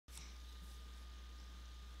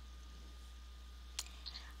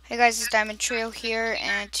Hey guys, it's Diamond Trail here,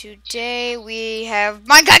 and today we have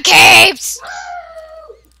minecon capes!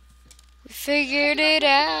 We figured it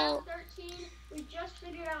out. 13, we just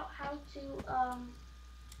figured out how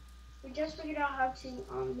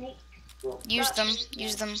to make Use them.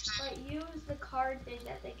 Use them. But use the card thing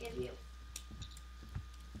that they give you.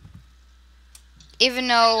 Even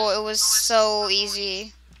though it was so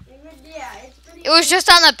easy. Yeah, it's pretty. It was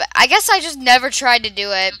just on the. I guess I just never tried to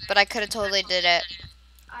do it, but I could have totally did it.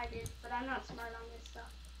 I did, but I'm not smart on this stuff.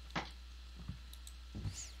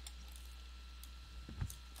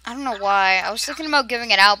 I don't know why. I was thinking about giving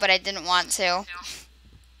it out, but I didn't want to.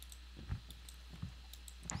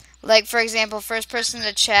 Like, for example, first person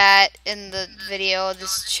to chat in the video,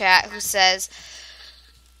 this chat who says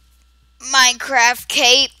Minecraft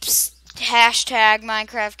capes, hashtag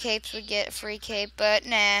Minecraft capes would get a free cape, but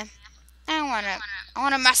nah. I want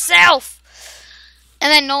it myself.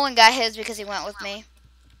 And then Nolan got his because he went with me.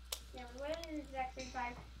 Yeah, we went at the exact same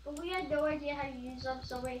time, but we had no idea how to use them.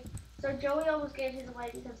 So Joey almost gave his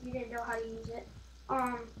away because he didn't know how to use it.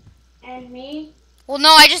 And me. Well, no,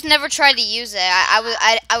 I just never tried to use it.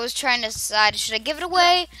 I was trying to decide, should I give it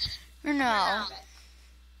away or no?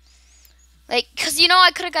 Like, cause you know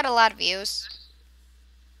I could have got a lot of views.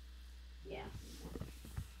 Yeah.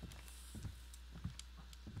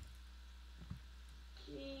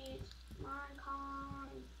 Jeez,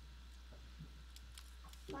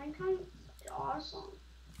 minecon is awesome.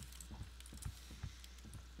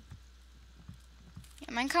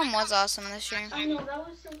 Yeah, minecon was awesome this year. I know, that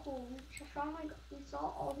was so cool. We saw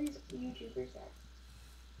all these YouTubers there.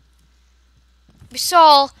 We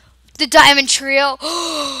saw the Diamond Trio.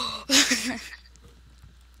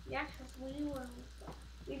 Yeah, because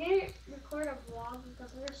we didn't record a vlog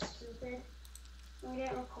because we were stupid. We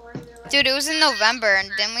didn't record. We were like, Dude, it was in November,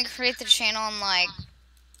 and then we create the channel in like,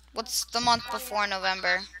 what's the month before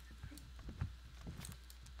November?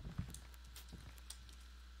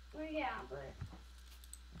 well, yeah, but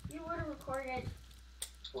you would have recorded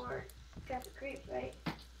for Got the Creep, right?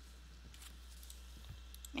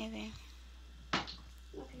 Maybe.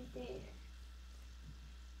 Okay, did.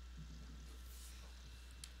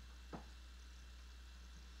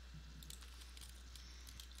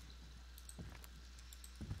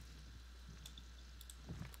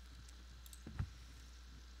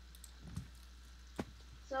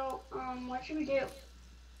 So, what should we do?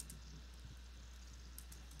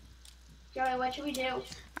 Joey, what should we do?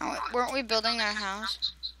 Oh, weren't we building our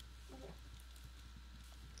house?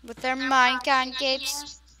 With their minecon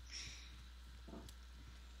capes?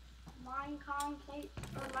 Minecon cape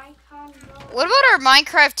or Minecon road. What about our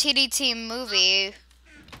Minecraft TDT movie?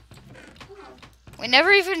 We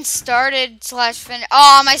never even started / finished.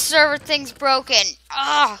 Oh, my server thing's broken.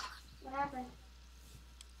 Oh. What happened?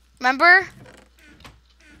 Remember?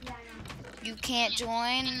 Yeah, I know. You can't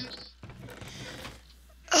join.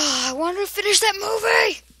 Oh, I want to finish that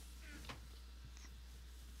movie.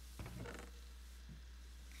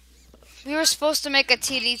 We were supposed to make a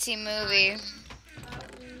TDT movie.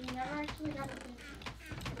 We never actually got to finish it.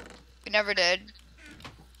 We never did.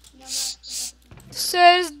 Never actually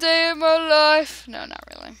Saddest day of my life. No, not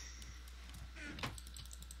really.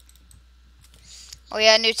 Oh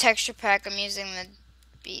yeah, new texture pack. I'm using the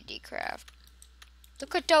BD craft.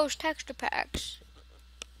 Look at those texture packs.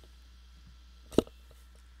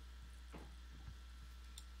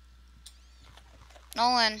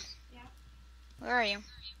 Nolan. Yeah. Where are you?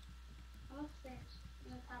 I'm upstairs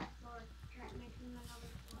in the top floor, making another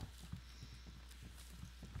floor.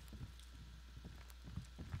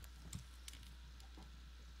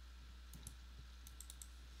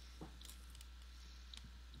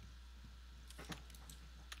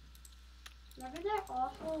 Remember that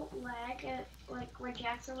awful lag at like where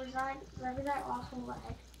Jackson was on? Remember that awful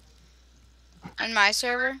lag? On my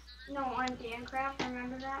server? No, on dancraft.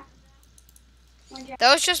 Remember that?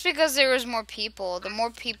 That was just because there was more people. The more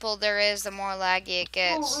people there is, the more laggy it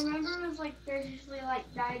gets. Oh, remember it was like there's usually like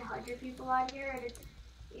 900 people out here, and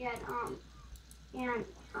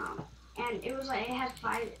it was like it had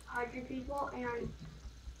 500 people, and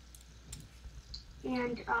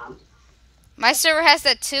My server has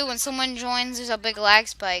that too. When someone joins, there's a big lag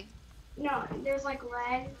spike. no, there's like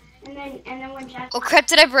lag, and then when Jackson. Oh crap!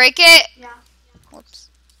 Did I break it? Yeah. Whoops.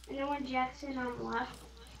 And then when Jackson left,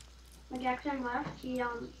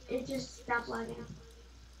 it just stopped lagging.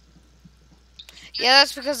 Yeah,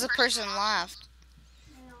 that's because the person left.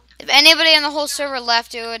 If anybody on the whole server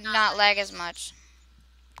left, it would not lag as much.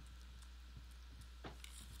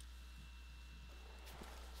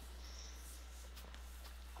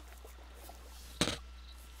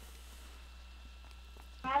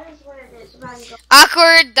 Matter is what it is. About to go.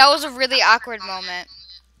 Awkward. That was a really awkward moment.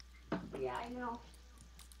 Yeah, I know.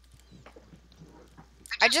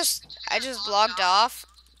 I just logged off,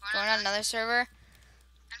 joined on another server,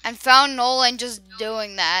 and found Nolan just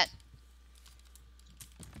doing that.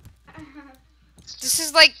 This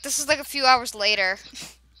is like a few hours later.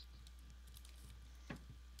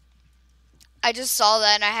 I just saw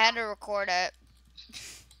that and I had to record it.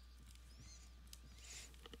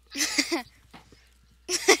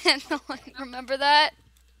 Nolan, remember that?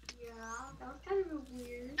 Yeah, that was kind of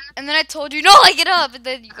weird. And then I told you, Nolan, get up, and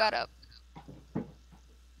then you got up.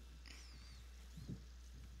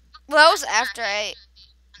 Well, that was after I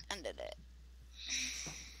ended it.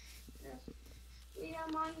 Yeah,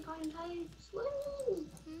 minecon types. Woo!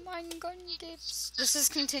 Minecon tips. This is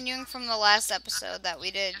continuing from the last episode that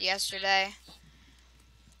we did yesterday.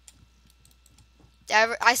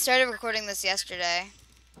 I started recording this yesterday.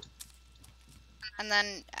 And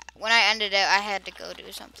then when I ended it, I had to go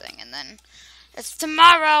do something. And then it's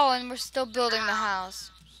tomorrow and we're still building the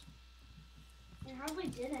house. I hardly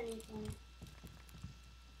did anything.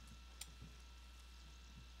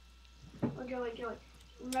 Oh, Joey.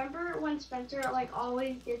 Remember when Spencer like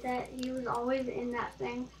always did that? He was always in that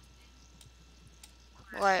thing.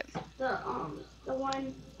 What? The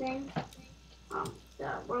one thing. The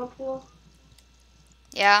whirlpool.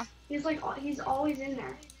 Yeah? He's always in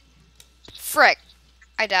there. Frick.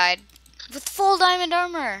 I died. With full diamond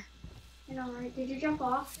armor. I know, right? Did you jump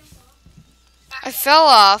off? I fell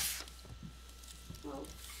off. Oh,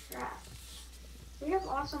 crap. We have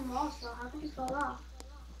awesome walls, so how come you fell off?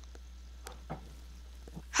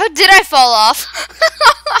 How did I fall off?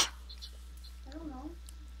 I don't know.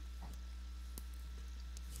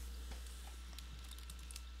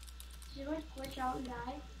 Did you like glitch out and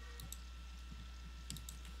die?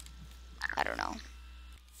 I don't know.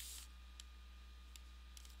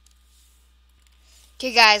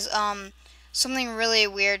 Okay, guys, something really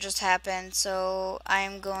weird just happened, so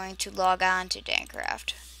I'm going to log on to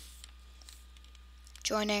dancraft.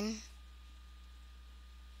 Joining.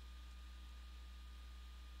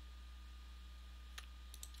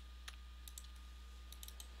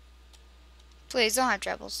 Please don't have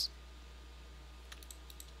troubles.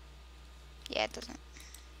 Yeah, it doesn't.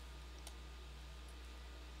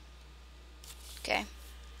 Okay.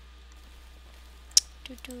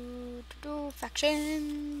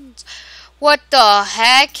 Factions. What the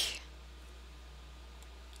heck?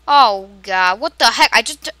 Oh god, what the heck? I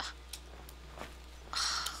just.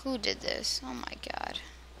 Who did this? Oh my god.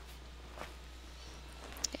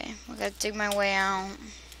 Okay, we gotta dig my way out.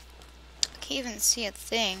 I can't even see a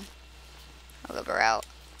thing. I'll go out.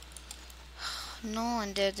 No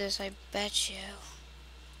one did this, I bet you.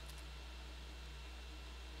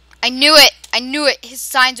 I knew it! I knew it! His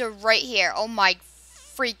signs are right here. Oh my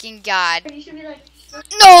freaking god. You should be like,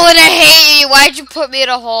 Nolan, I hate you! Why'd you put me in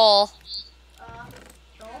a hole?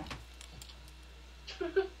 Joel?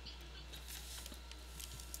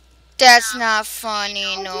 That's not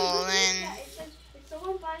funny, Nolan. Yeah, it says, if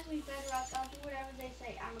someone buys me bedrock, I'll do whatever they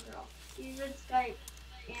say. I'm a girl. Use it Skype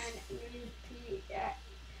and use PICS.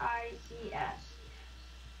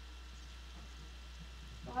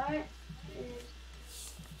 What is...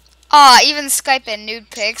 Aw, even Skype and nude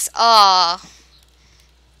pics. Aw.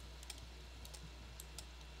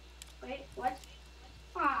 Wait, what?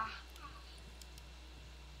 Ah.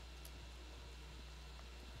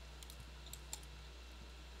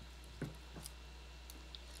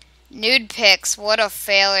 Nude pics, what a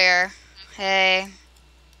failure. Hey.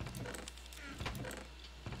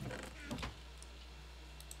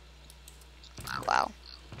 Wow.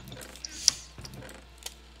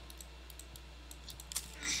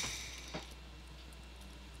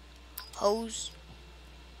 Hose.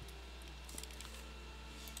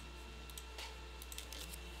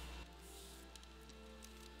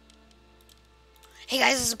 Hey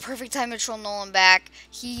guys, this is a perfect time to troll Nolan back.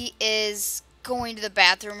 He is going to the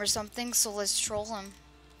bathroom or something, so let's troll him.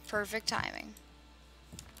 Perfect timing.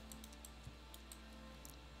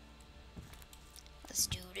 Let's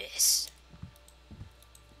do this.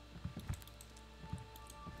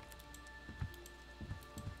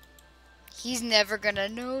 He's never gonna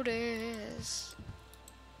notice.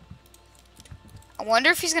 I wonder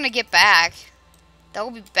if he's gonna get back. That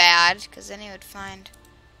would be bad, because then he would find.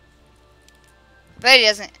 But he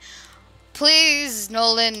doesn't. Please,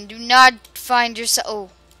 Nolan, do not find yourself. Oh,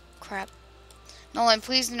 crap. Nolan,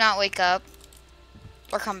 please do not wake up.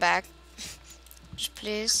 Or come back. Just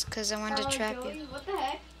please, because I want to trap Joey, you. what the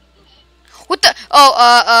heck? What the? Oh,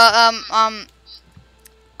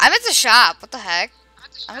 I'm at the shop. What the heck?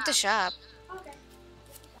 I'm at the shop. Okay.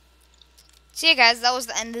 So yeah, guys, that was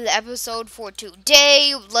the end of the episode for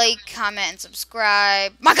today. Like, comment, and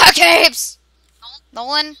subscribe. My God, Capes!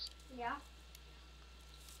 Nolan, Yeah.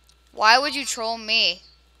 why would you troll me?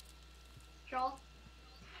 Troll.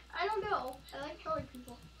 I don't know. I like trolling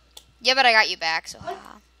people. Yeah, but I got you back, so What?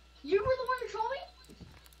 haha. You were the one who trolled me?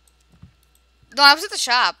 No, I was at the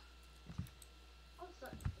shop.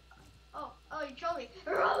 Oh, you trolled me.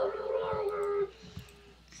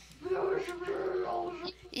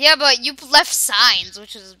 Yeah, but you left signs,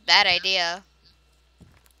 which was a bad idea.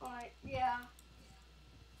 Alright, yeah.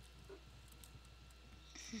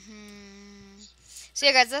 So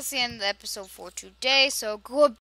yeah, guys, that's the end of the episode for today. So go